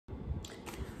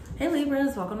Hey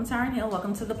Libras, welcome to Tarot and Heal.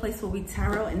 Welcome to the place where we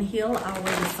tarot and heal our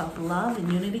way to self-love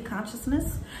and unity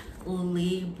consciousness.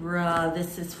 Libra,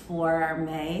 this is for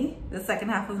May, the second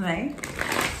half of May.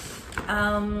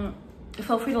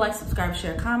 Feel free to like, subscribe,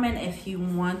 share, comment. If you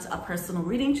want a personal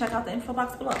reading, check out the info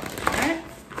box below. All right?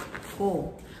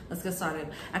 Cool. Let's get started.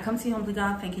 I come to you, humbly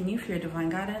God, thanking you for your divine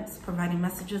guidance, providing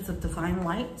messages of divine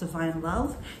light, divine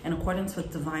love, in accordance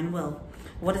with divine will.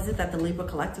 What is it that the Libra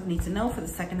Collective needs to know for the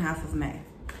second half of May?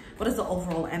 What is the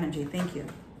overall energy? Thank you.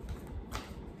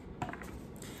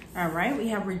 All right, we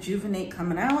have Rejuvenate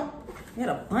coming out. We had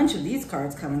a bunch of these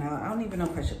cards coming out. I don't even know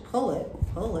if I should pull it.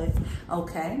 Pull it.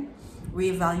 Okay.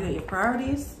 Reevaluate your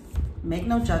priorities. Make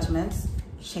no judgments.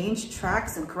 Change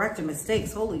tracks and correct your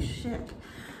mistakes. Holy shit.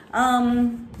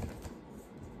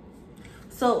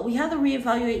 So we have the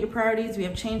reevaluate your priorities, we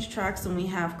have change tracks, and we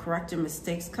have correct your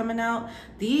mistakes coming out.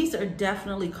 These are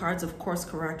definitely cards of course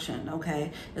correction,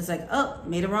 okay? It's like, oh,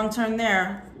 made a wrong turn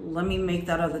there. Let me make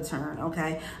that other turn,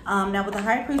 okay? Now with the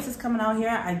High Priestess coming out here,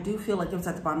 I do feel like it was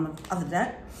at the bottom of the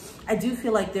deck. I do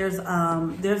feel like there's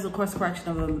a course correction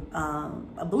of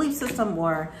a belief system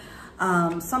or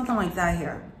something like that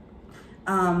here.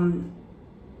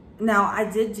 Now, I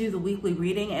did do the weekly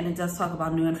reading, and it does talk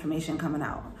about new information coming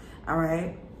out. All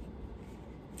right.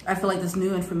 I feel like this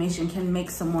new information can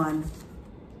make someone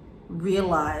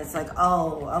realize like,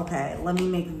 oh, okay, let me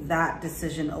make that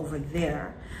decision over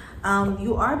there.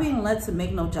 You are being led to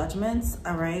make no judgments.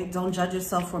 All right. Don't judge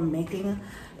yourself for making,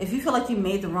 if you feel like you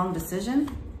made the wrong decision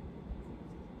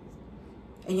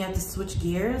and you have to switch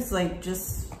gears, like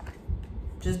just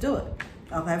do it.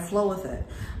 Okay. Flow with it.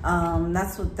 I don't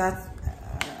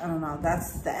know.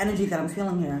 That's the energy that I'm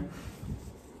feeling here.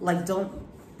 Like, don't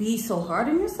be so hard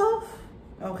on yourself,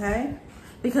 okay?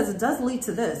 Because it does lead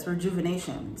to this,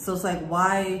 rejuvenation. So it's like,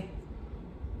 why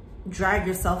drag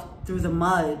yourself through the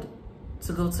mud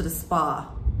to go to the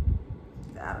spa?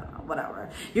 I don't know,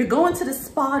 whatever. You're going to the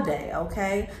spa day,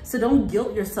 okay? So don't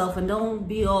guilt yourself and don't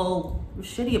be all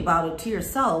shitty about it to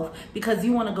yourself because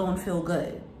you want to go and feel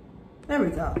good. There we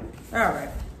go. All right.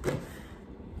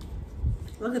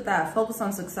 Look at that. Focus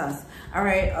on success. All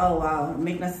right. Oh, wow.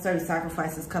 Make necessary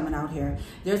sacrifices coming out here.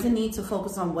 There's a need to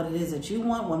focus on what it is that you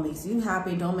want, what makes you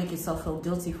happy. Don't make yourself feel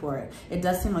guilty for it. It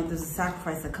does seem like there's a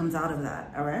sacrifice that comes out of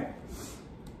that. All right.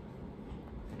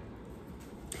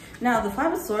 Now, the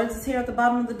Five of Swords is here at the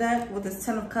bottom of the deck with this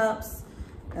 10 of Cups.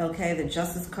 Okay. The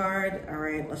Justice card. All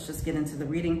right. Let's just get into the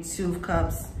reading. 2 of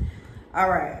Cups. All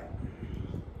right.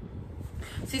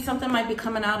 See, something might be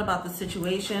coming out about the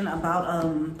situation, about,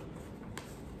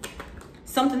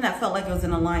 something that felt like it was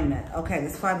in alignment. Okay,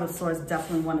 this Five of Swords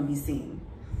definitely want to be seen.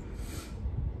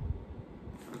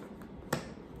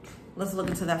 Let's look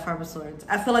into that Five of Swords.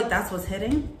 I feel like that's what's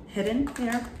hidden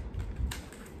here.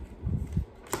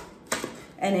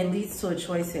 And it leads to a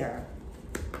choice here.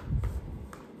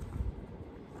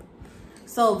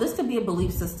 So this could be a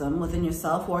belief system within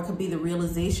yourself, or it could be the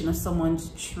realization of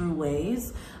someone's true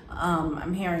ways.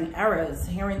 I'm hearing errors,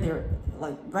 hearing their,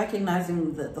 like,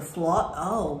 recognizing the flaw.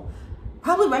 Oh,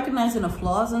 probably recognizing the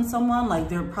flaws in someone, like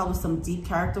there are probably some deep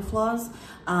character flaws.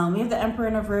 We have the Emperor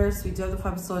in reverse, we do have the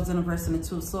Five of Swords in reverse, and the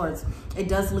 2 of Swords. It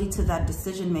does lead to that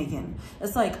decision making.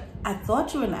 It's like, I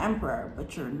thought you were an Emperor,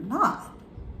 but you're not.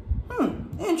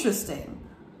 Interesting.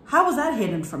 How was that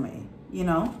hidden from me, you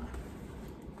know?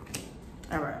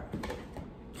 All right.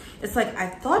 It's like, I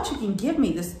thought you can give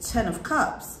me this 10 of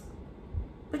Cups,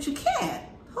 but you can't.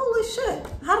 Holy shit.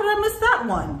 How did I miss that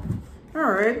one? All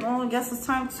right, well, I guess it's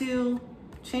time to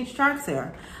change tracks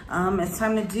here. It's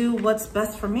time to do what's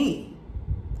best for me.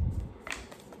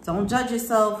 Don't judge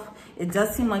yourself. It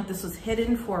does seem like this was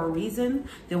hidden for a reason.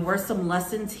 There were some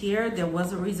lessons here. There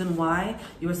was a reason why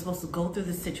you were supposed to go through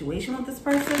this situation with this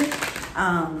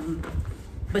person.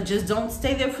 But just don't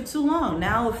stay there for too long.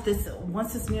 Now,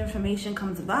 once this new information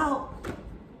comes about,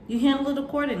 you handle it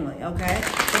accordingly, okay?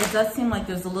 But it does seem like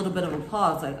there's a little bit of a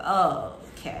pause, like, oh,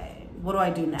 okay, what do I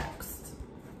do next?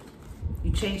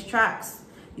 You change tracks.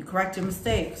 You correct your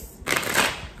mistakes.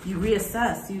 You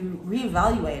reassess. You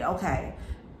reevaluate. Okay,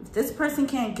 if this person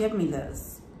can't give me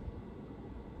this,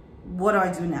 what do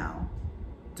I do now?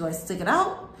 Do I stick it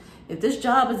out? If this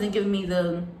job isn't giving me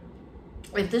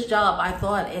if this job, I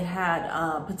thought it had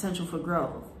potential for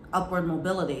growth, upward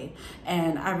mobility,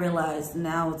 and I realized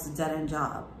now it's a dead-end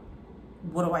job,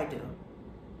 what do I do?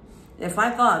 If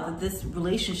I thought that this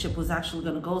relationship was actually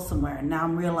going to go somewhere, and now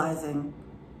I'm realizing,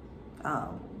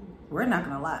 we're not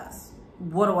going to last.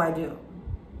 What do I do?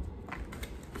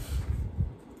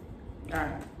 All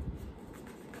right.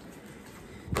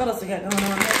 What else we got going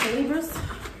on here, Libras?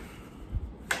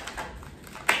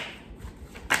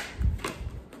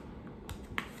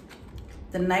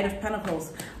 The Knight of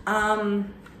Pentacles.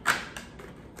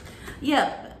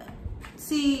 Yeah,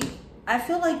 see, I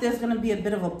feel like there's going to be a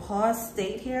bit of a pause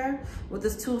state here with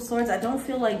this Two of Swords. I don't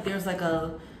feel like there's like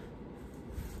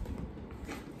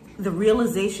the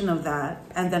realization of that,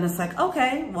 and then it's like,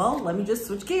 okay, well, let me just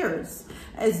switch gears.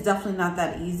 It's definitely not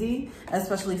that easy,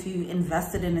 especially if you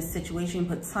invested in a situation,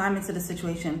 put time into the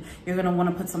situation, you're going to want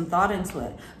to put some thought into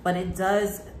it. But it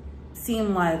does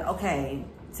seem like, okay,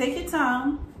 take your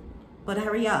time, but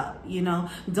hurry up, you know,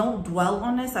 don't dwell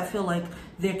on this. I feel like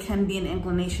there can be an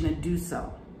inclination to do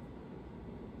so.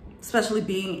 Especially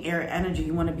being air energy,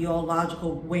 you want to be all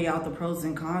logical, weigh out the pros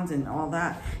and cons and all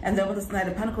that. And then with this Knight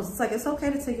of Pentacles, it's like, it's okay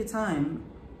to take your time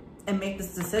and make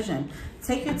this decision.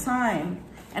 Take your time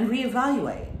and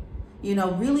reevaluate, you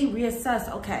know, really reassess.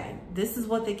 Okay, this is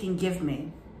what they can give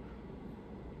me.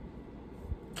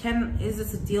 Is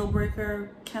this a deal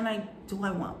breaker? Do I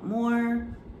want more?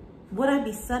 Would I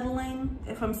be settling?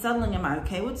 If I'm settling, am I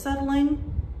okay with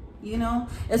settling? You know,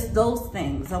 it's those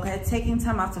things, okay? Taking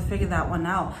time out to figure that one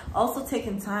out. Also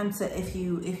taking time to, if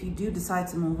you do decide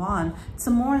to move on,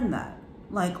 to mourn that.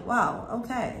 Like, wow,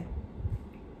 okay.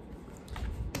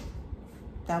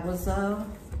 That was a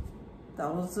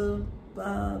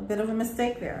bit of a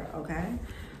mistake there, okay?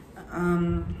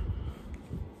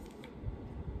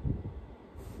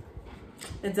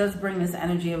 It does bring this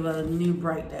energy of a new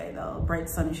bright day, though. A bright,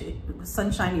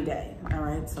 sunshiny day, all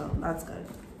right? So that's good.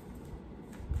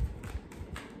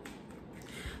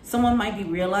 Someone might be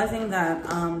realizing that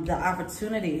the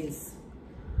opportunities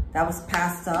that was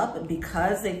passed up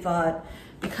because they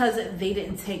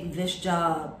didn't take this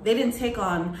job, they didn't take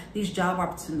on these job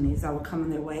opportunities that were coming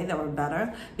their way that were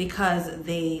better, because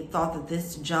they thought that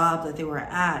this job that they were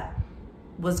at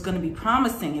was going to be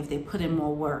promising if they put in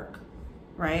more work,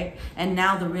 right? And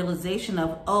now the realization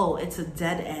of, oh, it's a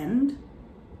dead end.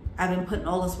 I've been putting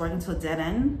all this work into a dead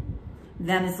end.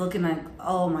 Then it's looking like,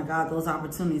 oh my God, those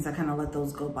opportunities, I kind of let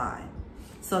those go by.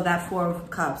 So that Four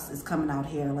of Cups is coming out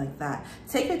here like that.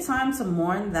 Take your time to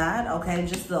mourn that, okay?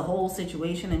 Just the whole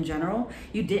situation in general.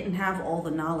 You didn't have all the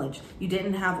knowledge. You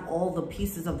didn't have all the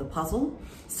pieces of the puzzle.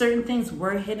 Certain things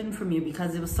were hidden from you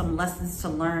because there was some lessons to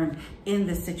learn in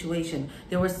this situation.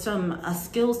 There were some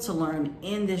skills to learn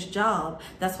in this job.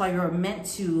 That's why you're meant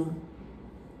to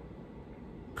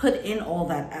put in all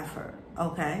that effort,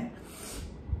 okay?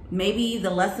 Maybe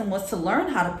the lesson was to learn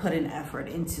how to put an effort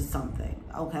into something,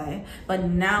 okay? But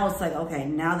now it's like, okay,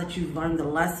 now that you've learned the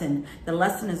lesson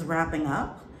is wrapping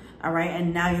up, all right?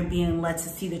 And now you're being led to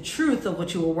see the truth of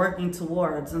what you were working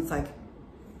towards. And it's like,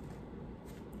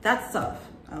 that's tough,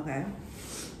 okay?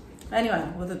 Anyway,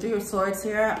 with the Three of Swords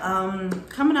here,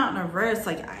 coming out in reverse,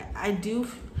 like I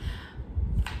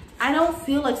don't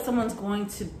feel like someone's going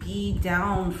to be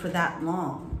down for that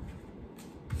long.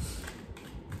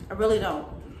 I really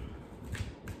don't.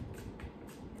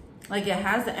 Like, it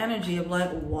has the energy of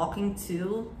like walking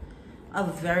to a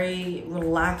very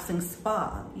relaxing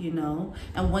spa, you know?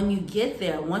 And when you get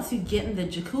there, once you get in the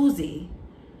jacuzzi,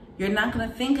 you're not gonna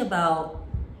think about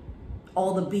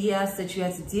all the BS that you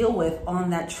had to deal with on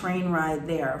that train ride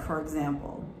there, for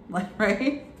example. Like,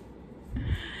 right?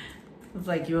 It's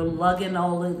like you're lugging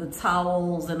all of the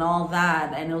towels and all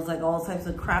that, and it was like all types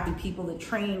of crappy people. The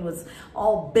train was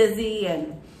all busy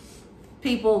and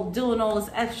people doing all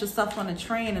this extra stuff on the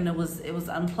train, and it was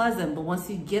unpleasant. But once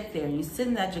you get there and you sit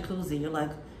in that jacuzzi, you're like,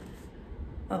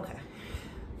 okay,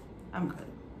 I'm good.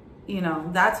 You know,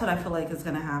 that's what I feel like is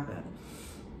gonna happen.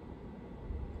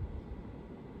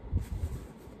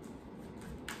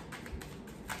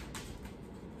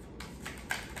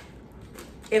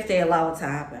 If they allow it to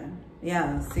happen.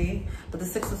 Yeah, see? But the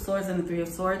Six of Swords and the Three of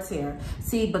Swords here.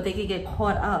 See, but they could get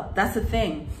caught up. That's the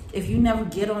thing. If you never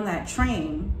get on that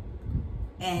train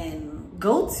and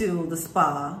go to the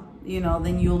spa, you know,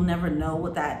 then you'll never know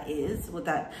what that is, what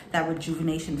that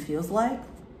rejuvenation feels like,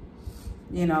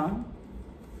 you know?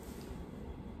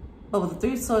 But with the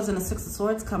Three of Swords and the Six of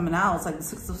Swords coming out, it's like the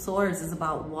Six of Swords is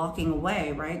about walking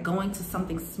away, right? Going to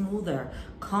something smoother,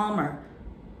 calmer,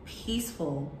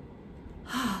 peaceful,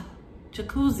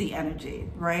 jacuzzi energy,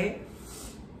 right?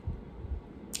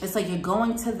 It's like you're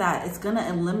going to that. It's going to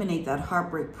eliminate that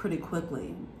heartbreak pretty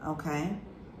quickly, okay?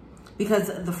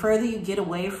 Because the further you get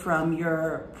away from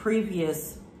your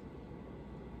previous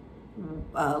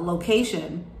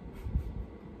location,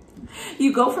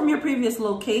 you go from your previous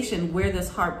location where this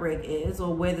heartbreak is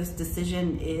or where this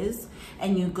decision is,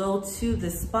 and you go to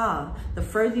the spa. The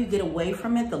further you get away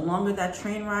from it, the longer that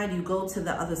train ride, you go to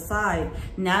the other side.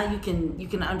 Now you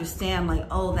can understand, like,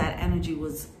 oh, that energy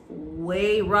was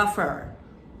way rougher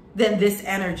than this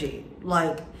energy.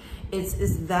 Like,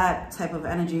 It's that type of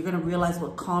energy. You're going to realize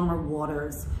what calmer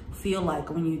waters feel like.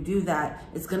 When you do that,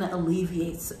 it's going to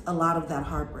alleviate a lot of that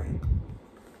heartbreak.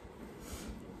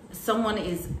 Someone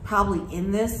is probably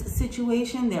in this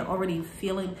situation. They're already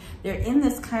feeling, they're in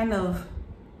this kind of,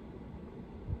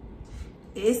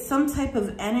 it's some type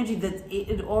of energy that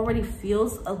it already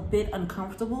feels a bit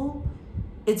uncomfortable.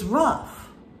 It's rough.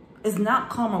 It's not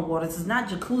calmer waters. It's not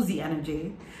jacuzzi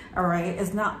energy. All right.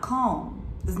 It's not calm.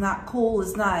 It's not cool.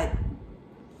 It's not.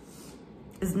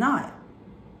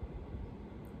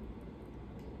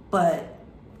 But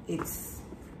it's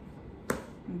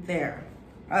there.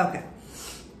 Okay.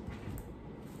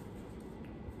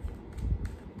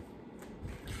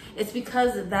 It's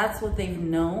because that's what they've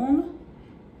known.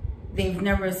 They've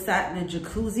never sat in a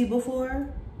jacuzzi before.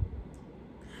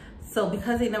 So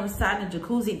because they never sat in a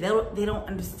jacuzzi, they don't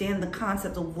understand the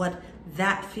concept of what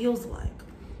that feels like.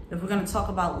 If we're going to talk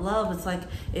about love, it's like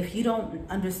if you don't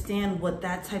understand what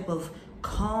that type of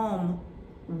calm,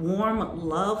 warm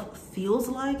love feels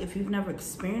like, if you've never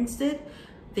experienced it,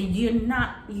 then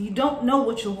you don't know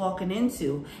what you're walking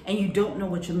into, and you don't know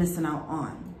what you're missing out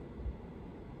on.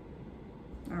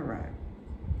 All right.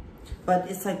 But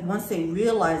it's like once they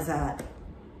realize that,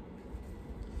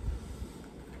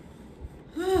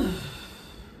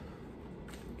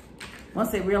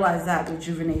 once they realize that,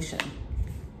 rejuvenation.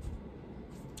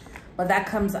 But that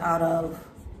comes out of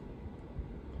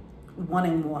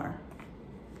wanting more.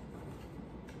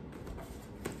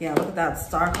 Yeah, look at that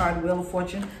star card, Wheel of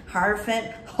Fortune,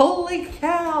 Hierophant. Holy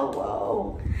cow,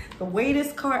 whoa. The way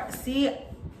this card, see,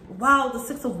 wow, the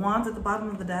Six of Wands at the bottom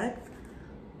of the deck.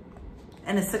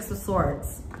 And the Six of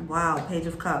Swords. Wow, Page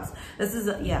of Cups. This is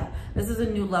a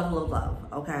new level of love,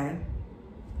 okay?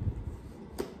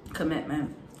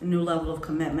 Commitment, a new level of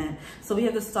commitment. So we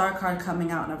have the Star card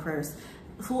coming out in reverse.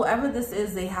 Whoever this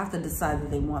is, they have to decide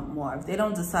that they want more. If they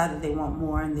don't decide that they want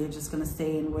more and they're just going to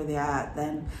stay in where they're at,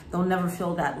 then they'll never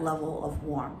feel that level of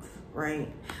warmth,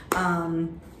 right?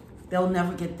 They'll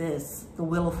never get this, the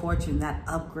Wheel of Fortune, that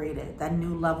upgraded, that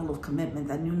new level of commitment,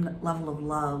 that new level of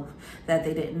love that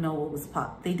they didn't know was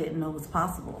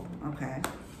possible. Okay,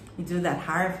 you do that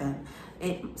Hierophant.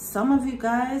 Some of you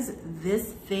guys, this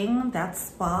thing, that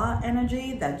spa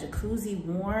energy, that jacuzzi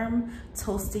warm,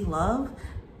 toasty love,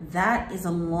 that is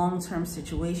a long-term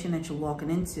situation that you're walking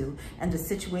into, and the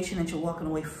situation that you're walking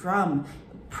away from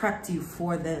prepped you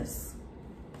for this.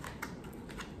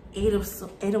 Eight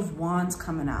of Wands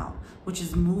coming out, which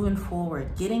is moving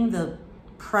forward, getting the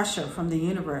pressure from the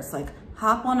universe, like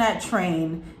hop on that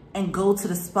train and go to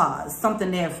the spa. There's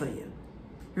something there for you.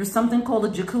 There's something called a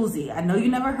jacuzzi. I know you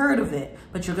never heard of it,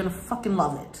 but you're gonna fucking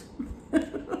love it.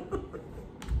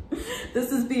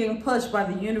 This is being pushed by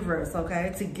the universe,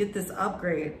 okay, to get this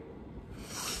upgrade.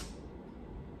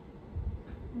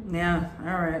 Yeah,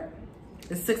 all right.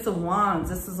 The Six of Wands,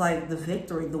 this is like the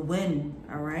victory, the win,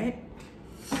 all right?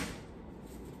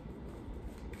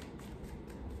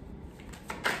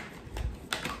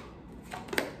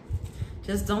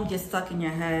 Just don't get stuck in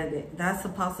your head. That's a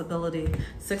possibility.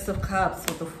 Six of Cups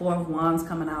with the Four of Wands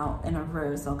coming out in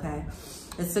reverse, okay?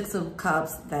 The Six of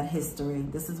Cups, that history.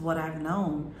 This is what I've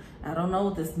known. I don't know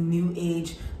this new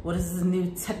age, what is this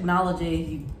new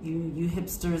technology you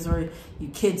hipsters or you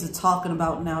kids are talking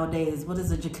about nowadays. What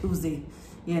is a jacuzzi,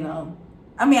 you know?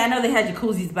 I mean, I know they had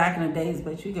jacuzzis back in the days,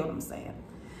 but you get what I'm saying.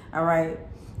 All right?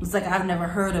 It's like I've never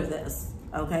heard of this.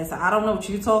 Okay, so I don't know what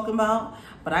you're talking about,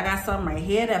 but I got something right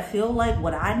here that feel like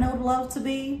what I know love to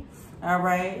be. All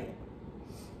right.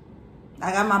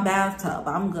 I got my bathtub.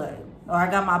 I'm good. Or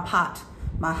I got my pot,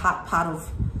 my hot pot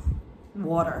of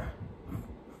water.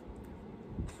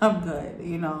 I'm good,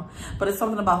 you know. But it's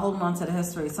something about holding on to the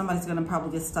history. Somebody's going to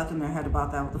probably get stuck in their head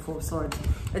about that with the Four of Swords.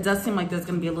 It does seem like there's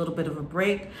going to be a little bit of a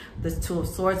break. This Two of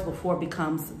Swords before it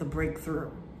becomes the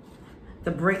breakthrough. The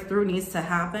breakthrough needs to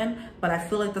happen, but I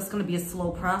feel like that's going to be a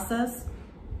slow process.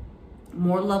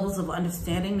 More levels of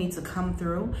understanding need to come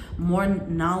through. More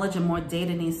knowledge and more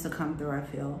data needs to come through, I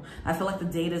feel. I feel like the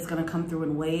data is going to come through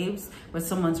in waves where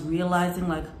someone's realizing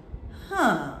like,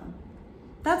 huh,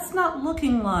 that's not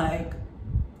looking like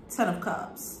Ten of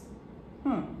Cups.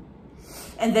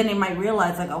 And then they might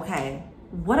realize like, okay,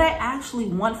 what I actually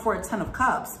want for a Ten of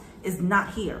Cups is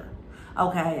not here.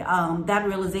 Okay, that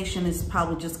realization is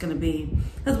probably just going to be,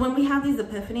 because when we have these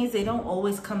epiphanies, they don't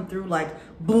always come through like,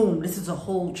 boom, this is a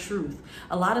whole truth.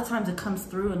 A lot of times it comes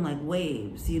through in like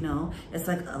waves, you know. It's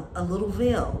like a little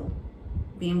veil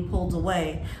being pulled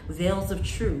away, veils of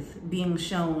truth being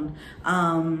shown.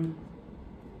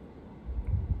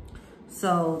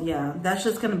 So yeah, that's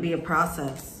just going to be a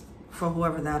process for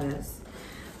whoever that is.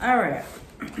 All right,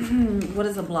 what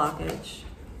is a blockage?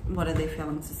 What are they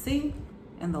failing to see?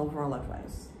 And the overall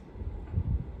advice.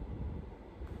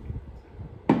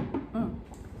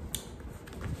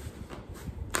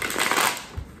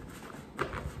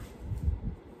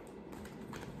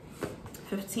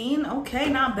 15, okay,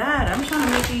 not bad. I'm trying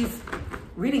to make these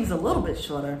readings a little bit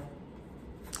shorter.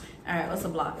 All right, what's the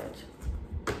blockage?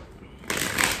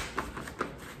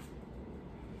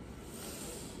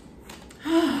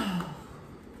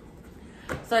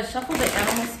 So I shuffled the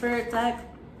animal spirit deck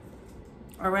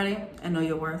already. I know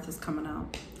your worth is coming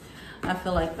out. I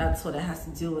feel like that's what it has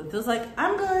to do with. It's like,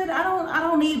 I'm good. I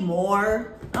don't need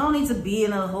more. I don't need to be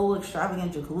in a whole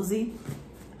extravagant jacuzzi.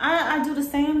 I do the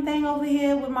same thing over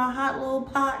here with my hot little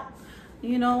pot,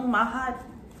 you know, my hot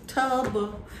tub or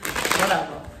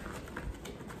whatever.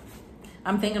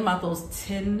 I'm thinking about those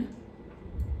tin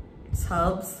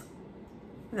tubs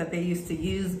that they used to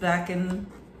use back in the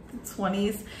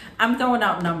 20s. I'm throwing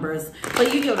out numbers,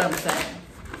 but you get what I'm saying.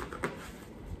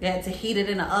 They had to heat it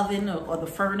in the oven or the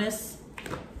furnace.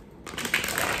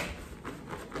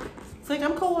 It's like,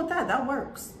 I'm cool with that. That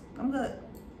works. I'm good.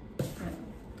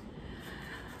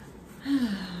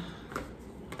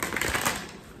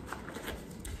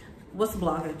 What's the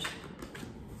blockage?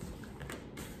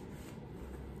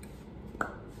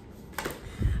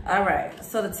 All right,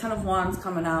 so the 10 of Wands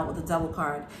coming out with the Devil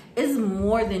card is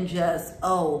more than just,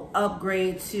 oh,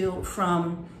 upgrade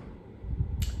from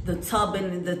the tub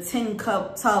and the tin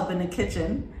cup tub in the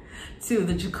kitchen to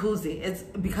the jacuzzi. It's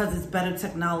because it's better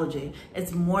technology.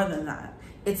 It's more than that.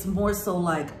 It's more so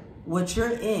like what you're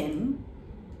in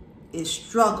is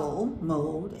struggle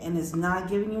mode and is not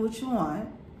giving you what you want.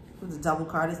 With the Devil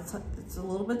card, it's a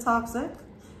little bit toxic.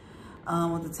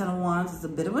 With the 10 of Wands, it's a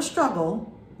bit of a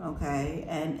struggle, okay?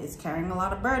 And it's carrying a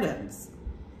lot of burdens.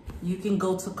 You can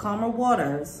go to calmer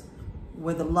waters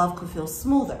where the love could feel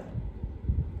smoother,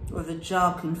 or the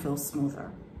job can feel smoother,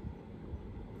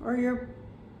 or your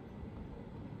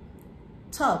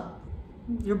tub,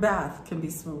 your bath can be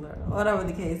smoother, whatever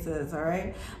the case is, all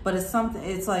right? But it's something,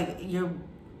 it's like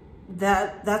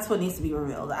that's what needs to be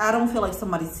revealed. I don't feel like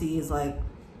somebody sees like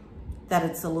that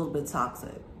it's a little bit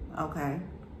toxic, okay?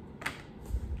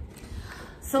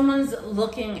 Someone's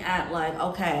looking at like,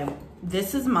 okay,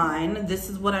 this is mine, this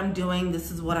is what I'm doing,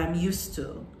 this is what I'm used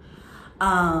to.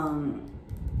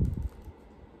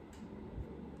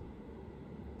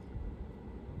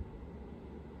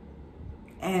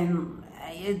 And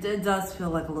it does feel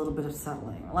like a little bit of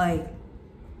settling. Like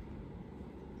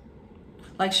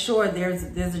sure, there's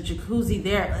a jacuzzi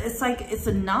there. It's like, it's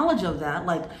a knowledge of that.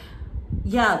 Like,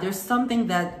 yeah, there's something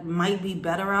that might be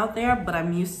better out there, but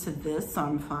I'm used to this, so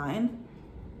I'm fine.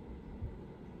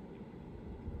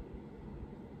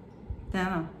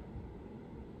 Yeah.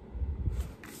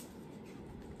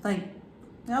 Like,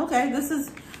 okay, this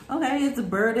is, okay, it's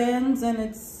burdens and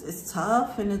it's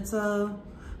tough and it's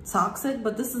toxic,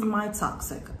 but this is my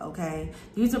toxic, okay?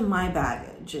 These are my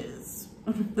baggages.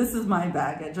 This is my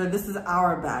baggage, or this is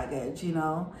our baggage, you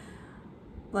know?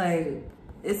 Like,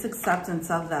 it's acceptance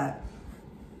of that.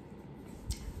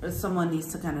 Or someone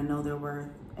needs to kind of know their worth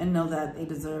and know that they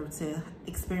deserve to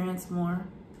experience more.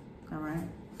 All right.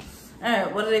 All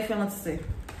right, what are they feeling to see?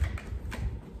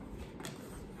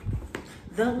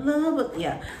 The love,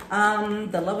 yeah.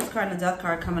 The Lovers card and the Death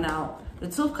card coming out. The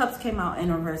Two of Cups came out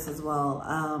in reverse as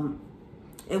well.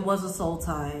 It was a soul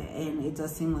tie, and it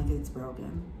does seem like it's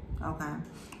broken. Okay.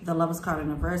 The Lovers card in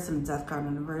reverse and the Death card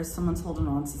in reverse. Someone's holding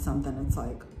on to something. It's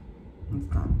like, it's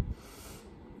gone.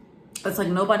 It's like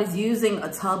nobody's using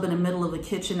a tub in the middle of the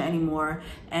kitchen anymore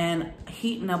and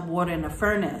heating up water in a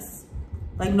furnace.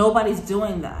 Like, nobody's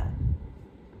doing that.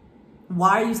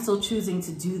 Why are you still choosing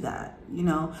to do that? You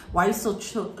know, why are you still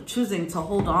choosing to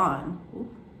hold on? Ooh.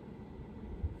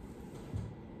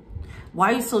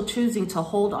 Why are you still choosing to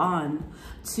hold on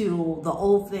to the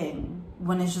old thing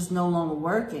when it's just no longer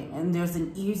working and there's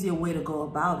an easier way to go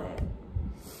about it?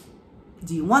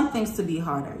 Do you want things to be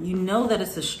harder? You know that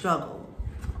it's a struggle.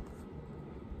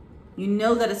 You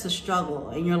know that it's a struggle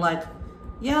and you're like,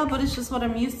 yeah, but it's just what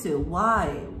I'm used to.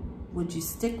 Why would you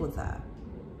stick with that?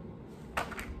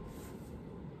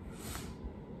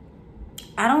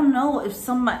 I don't know if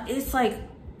somebody, it's like,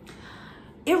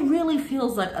 it really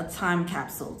feels like a time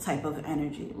capsule type of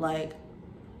energy. Like,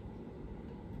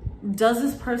 does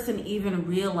this person even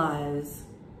realize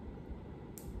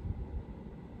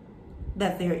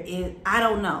that there is, I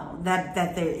don't know, that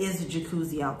there is a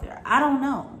jacuzzi out there? I don't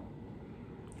know.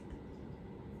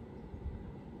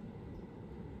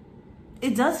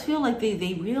 It does feel like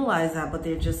they realize that, but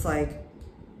they're just like,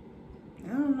 I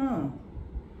don't know.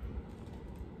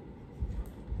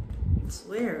 It's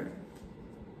weird.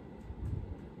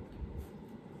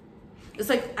 It's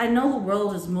like, I know the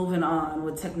world is moving on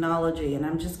with technology, and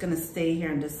I'm just going to stay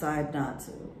here and decide not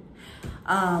to.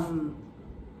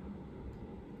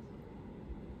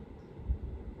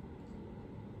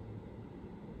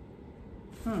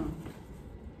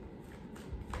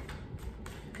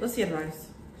 What's the advice?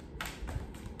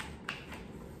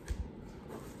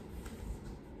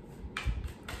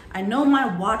 I know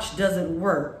my watch doesn't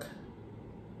work,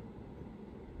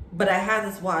 but I had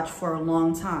this watch for a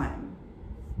long time.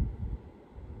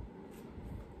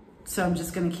 So I'm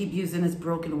just going to keep using this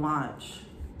broken watch.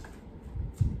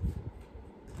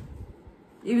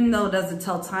 Even though it doesn't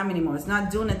tell time anymore. It's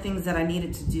not doing the things that I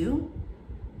needed to do.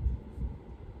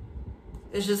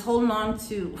 It's just holding on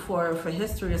to, for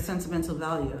history, or sentimental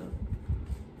value.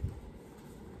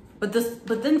 But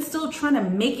then still trying to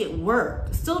make it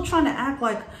work. Still trying to act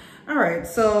like, all right,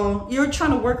 so you're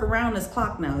trying to work around this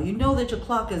clock now. You know that your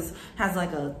clock has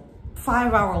like a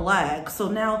 5-hour lag. So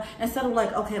now, instead of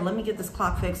like, okay, let me get this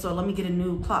clock fixed, or let me get a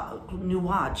new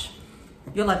watch.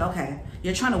 You're like, okay,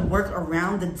 you're trying to work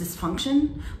around the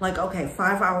dysfunction. Like, okay,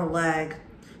 5-hour lag.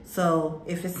 So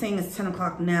if it's saying it's 10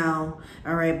 o'clock now,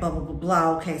 all right, blah, blah, blah,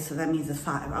 blah. Okay, so that means it's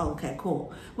 5. Oh, okay,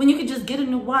 cool. When you could just get a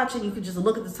new watch and you could just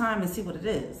look at the time and see what it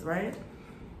is, right?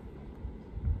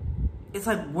 It's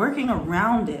like working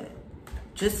around it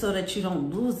just so that you don't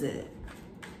lose it.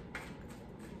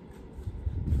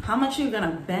 How much are you going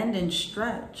to bend and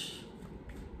stretch?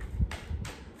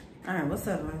 All right, what's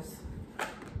that, guys?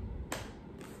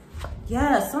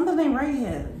 Yeah, something ain't right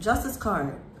here. Justice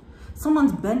card.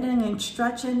 Someone's bending and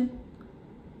stretching.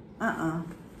 Trying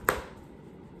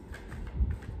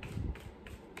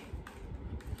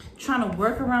to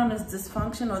work around this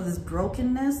dysfunction or this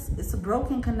brokenness. It's a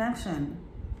broken connection.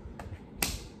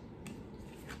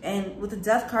 And with the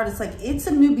death card, it's like, it's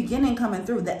a new beginning coming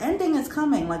through. The ending is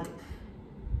coming. Like,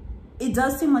 it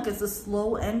does seem like it's a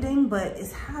slow ending, but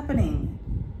it's happening.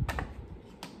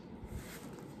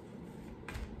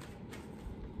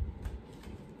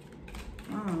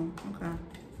 Oh, okay.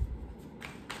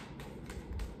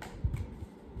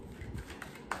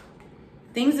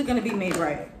 Things are going to be made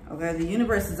right, okay? The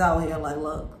universe is out here like,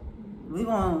 look, we're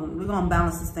gonna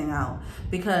balance this thing out.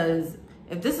 Because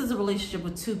if this is a relationship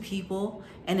with 2 people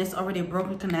and it's already a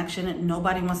broken connection and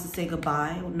nobody wants to say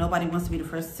goodbye, nobody wants to be the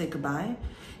first to say goodbye,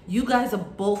 you guys are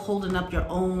both holding up your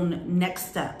own next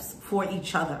steps for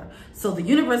each other. So the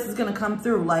universe is going to come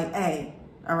through like, hey,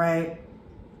 all right,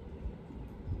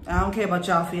 I don't care about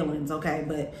y'all feelings, okay?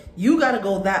 But you got to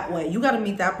go that way. You got to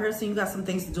meet that person. You got some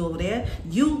things to do over there.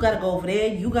 You got to go over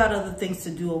there. You got other things to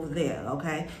do over there,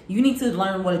 okay? You need to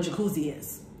learn what a jacuzzi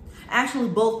is. Actually,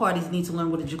 both parties need to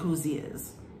learn what a jacuzzi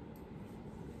is.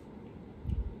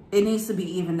 It needs to be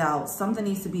evened out. Something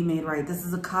needs to be made right. This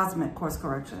is a cosmic course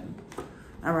correction,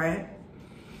 all right?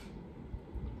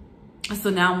 So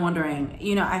now I'm wondering,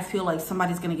 you know, I feel like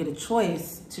somebody's going to get a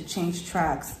choice to change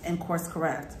tracks and course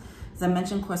correct. I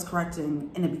mentioned course correcting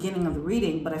in the beginning of the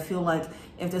reading, but I feel like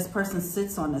if this person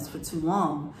sits on this for too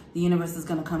long, the universe is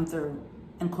going to come through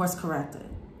and course correct it.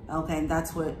 Okay, and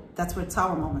that's where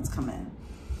tower moments come in.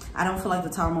 I don't feel like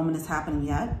the tower moment is happening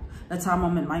yet. The tower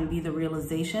moment might be the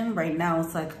realization. Right now,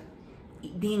 it's like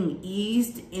being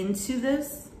eased into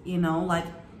this, you know, like,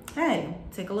 hey,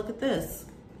 take a look at this.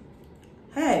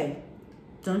 Hey,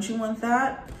 don't you want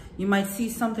that? You might see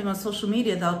something on social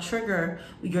media that'll trigger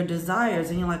your desires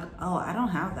and you're like, oh, I don't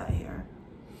have that here.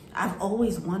 I've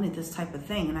always wanted this type of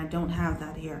thing and I don't have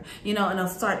that here. You know, and I'll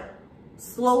start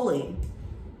slowly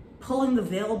pulling the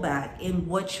veil back in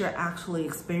what you're actually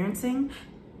experiencing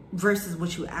versus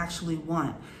what you actually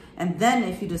want. And then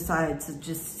if you decide to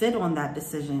just sit on that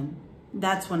decision,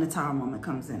 that's when the tower moment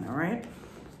comes in, all right?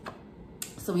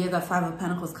 So we have that 5 of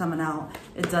Pentacles coming out.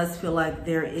 It does feel like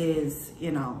there is,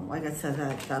 you know, like I said,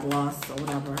 that loss or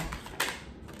whatever.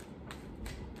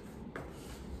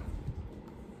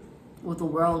 With the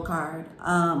World card,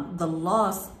 the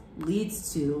loss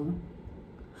leads to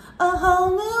a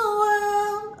whole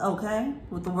new world, okay?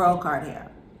 With the World card here.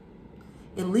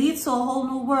 It leads to a whole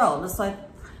new world. It's like,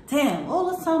 damn, all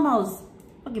this time I was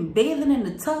fucking bathing in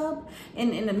the tub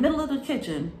in the middle of the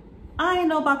kitchen. I ain't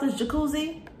know about this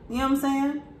jacuzzi. You know what I'm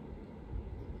saying?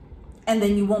 And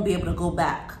then you won't be able to go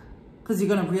back because you're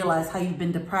going to realize how you've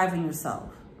been depriving yourself.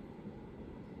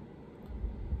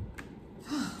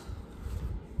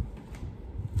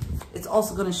 It's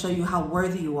also going to show you how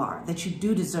worthy you are, that you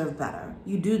do deserve better.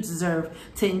 You do deserve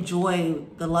to enjoy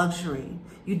the luxury.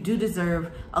 You do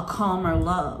deserve a calmer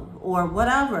love or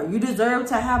whatever. You deserve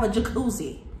to have a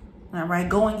jacuzzi. All right,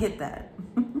 go and get that.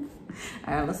 All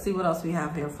right, let's see what else we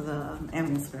have here for the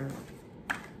Ambient Spirit.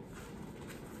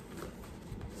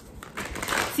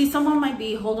 See, someone might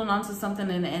be holding on to something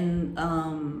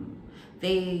and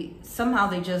they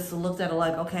just looked at it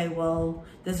like, okay, well,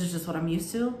 this is just what I'm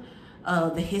used to.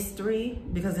 The history,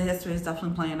 because the history is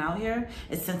definitely playing out here.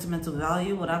 It's sentimental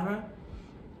value, whatever.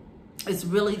 It's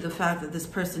really the fact that this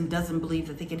person doesn't believe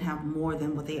that they can have more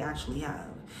than what they actually have.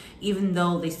 Even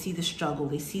though they see the struggle,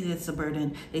 they see that it's a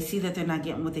burden, they see that they're not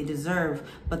getting what they deserve,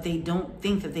 but they don't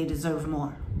think that they deserve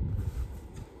more.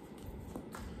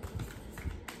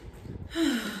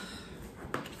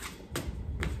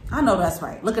 I know that's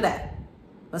right. Look at that.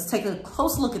 Let's take a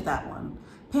close look at that one.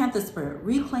 Panther Spirit,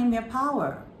 reclaim your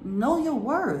power. Know your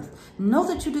worth. Know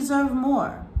that you deserve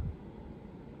more.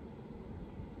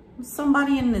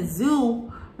 Somebody in the zoo, you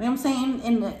know what I'm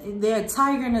saying, they're a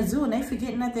tiger in the zoo and they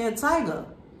forgetting that they're a tiger.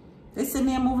 They sitting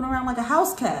there moving around like a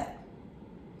house cat.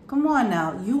 Come on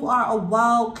now. You are a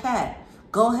wild cat.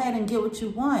 Go ahead and get what you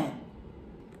want.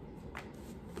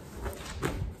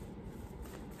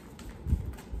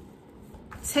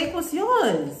 Take what's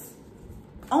yours.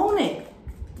 Own it.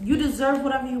 You deserve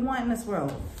whatever you want in this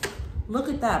world. Look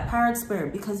at that, Pirate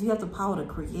Spirit, because you have the power to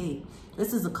create.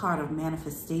 This is a card of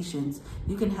manifestations.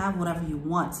 You can have whatever you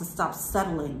want, so stop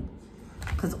settling.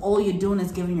 Because all you're doing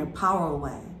is giving your power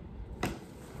away.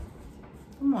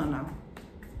 Come on now.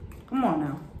 Come on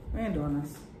now. We ain't doing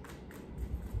this.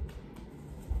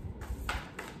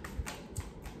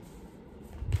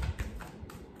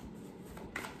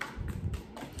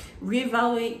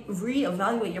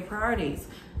 Reevaluate your priorities.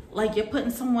 Like you're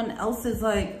putting someone else's,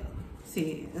 like,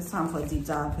 see, it's time for a deep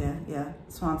dive here. Yeah,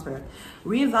 Swan Spirit.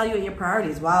 Reevaluate your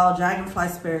priorities. Wow, Dragonfly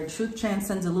Spirit. Truth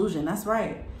transcends illusion. That's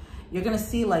right. You're going to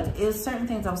see, like, there's certain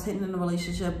things I was hidden in the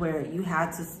relationship where you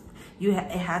had to,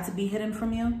 it had to be hidden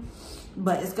from you.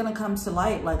 But it's going to come to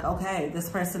light, like, okay, this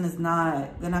person is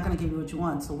not, they're not going to give you what you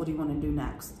want. So what do you want to do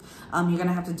next? You're going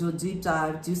to have to do a deep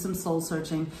dive, do some soul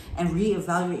searching, and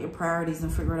reevaluate your priorities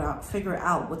and figure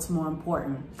out what's more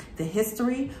important, the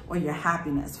history or your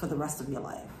happiness for the rest of your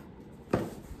life. All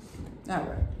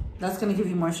right. That's going to give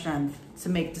you more strength to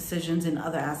make decisions in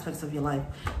other aspects of your life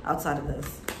outside of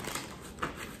this.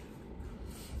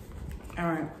 All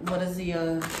right. What is the,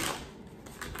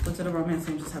 what did the romance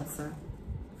angels have to say?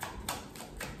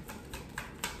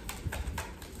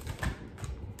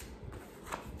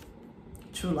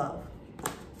 True love.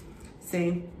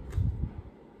 See?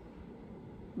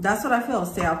 That's what I feel.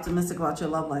 Stay optimistic about your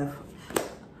love life.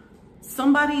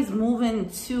 Somebody's moving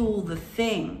to the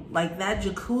thing. Like that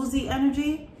jacuzzi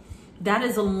energy, that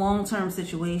is a long-term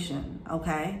situation,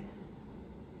 okay?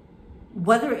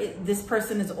 Whether this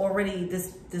person is already,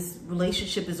 this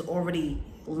relationship is already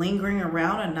lingering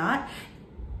around or not,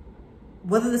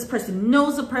 whether this person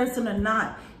knows the person or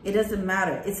not, it doesn't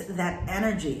matter. It's that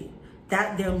energy.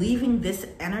 That they're leaving this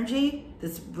energy,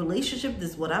 this relationship,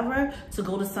 this whatever, to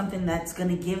go to something that's going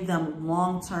to give them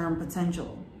long-term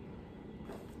potential.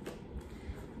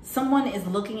 Someone is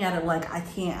looking at it like,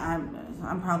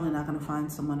 I'm probably not going to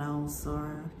find someone else.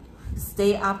 Or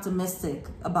stay optimistic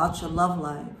about your love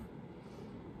life.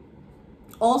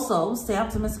 Also, stay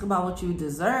optimistic about what you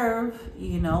deserve,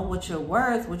 you know, what you're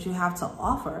worth, what you have to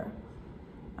offer.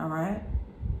 All right?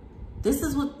 This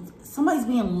is what, somebody's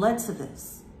being led to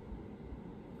this.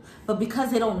 But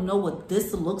because they don't know what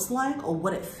this looks like or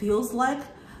what it feels like,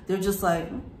 they're just like,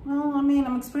 well, I mean,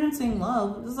 I'm experiencing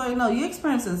love. It's like, no, you're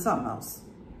experiencing something else.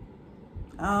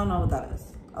 I don't know what that is.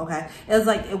 Okay. It's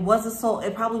like,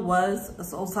 it probably was a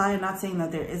soul tie. I'm not saying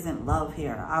that there isn't love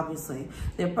here, obviously.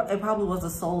 It probably was a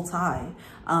soul tie.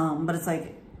 But it's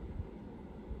like,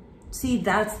 see,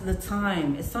 that's the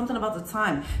time. It's something about the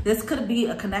time. This could be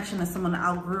a connection that someone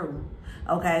outgrew.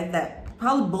 Okay. That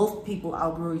probably both people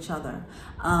outgrew each other.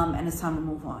 And it's time to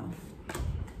move on.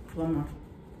 One more.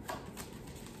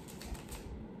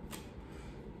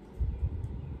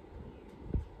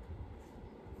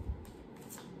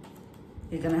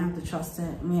 You're going to have to trust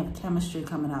it. We have chemistry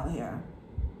coming out here.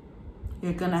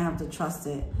 You're going to have to trust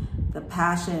it. The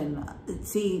passion.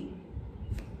 See.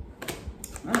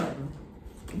 Oh,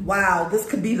 wow, this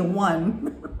could be the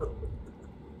one.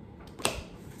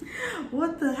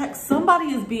 What the heck? Somebody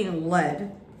is being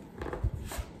led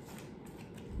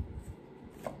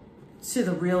to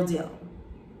the real deal.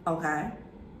 Okay?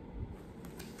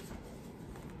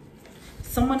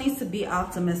 Someone needs to be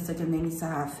optimistic and they need to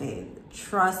have faith.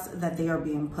 Trust that they are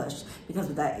being pushed. Because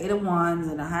with that 8 of Wands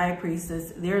and the High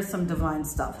Priestess, there's some divine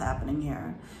stuff happening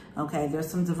here. Okay? There's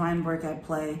some divine work at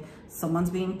play. Someone's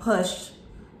being pushed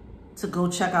to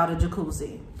go check out a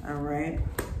jacuzzi. All right?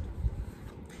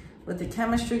 With the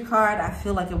chemistry card, I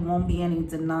feel like it won't be any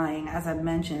denying. As I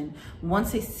mentioned,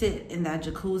 once they sit in that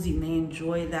jacuzzi and they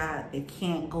enjoy that, they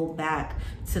can't go back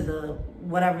to the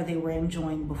whatever they were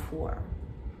enjoying before.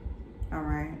 All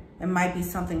right. It might be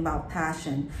something about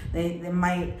passion. They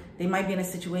might be in a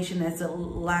situation that's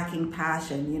lacking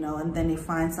passion, you know, and then they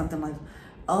find something like,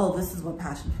 oh, this is what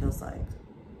passion feels like.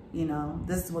 You know,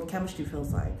 this is what chemistry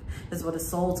feels like. This is what a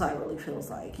soul tie really feels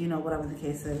like. You know, whatever the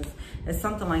case is. It's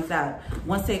something like that.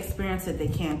 Once they experience it, they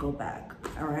can't go back.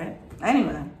 All right.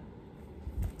 Anyway.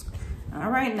 All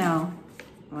right, now,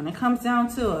 when it comes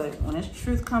down to it, when its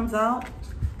truth comes out,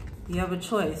 you have a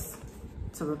choice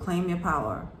to reclaim your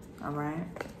power. All right.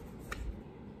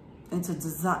 And to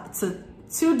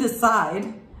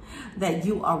decide that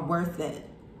you are worth it.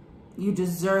 You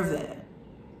deserve it.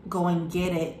 Go and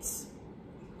get it.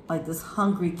 Like this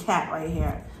hungry cat right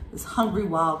here. This hungry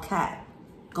wild cat.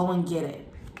 Go and get it.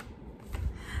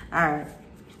 All right.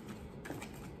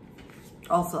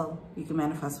 Also, you can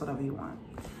manifest whatever you want.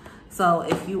 So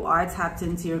if you are tapped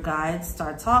into your guides,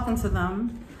 start talking to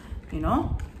them, you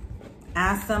know.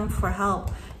 Ask them for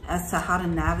help as to how to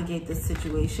navigate this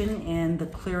situation in the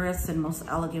clearest and most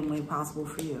elegant way possible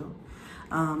for you.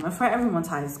 And for everyone,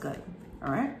 tie is good.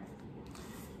 All right.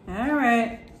 All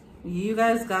right. You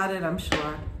guys got it, I'm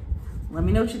sure. Let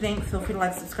me know what you think. Feel free to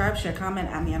like, subscribe, share, comment,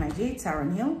 add me on IG, Tarot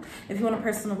and Heal. If you want a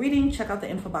personal reading, check out the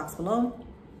info box below.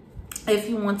 If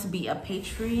you want to be a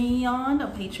patron,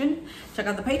 check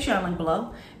out the Patreon link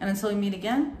below. And until we meet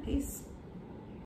again, peace.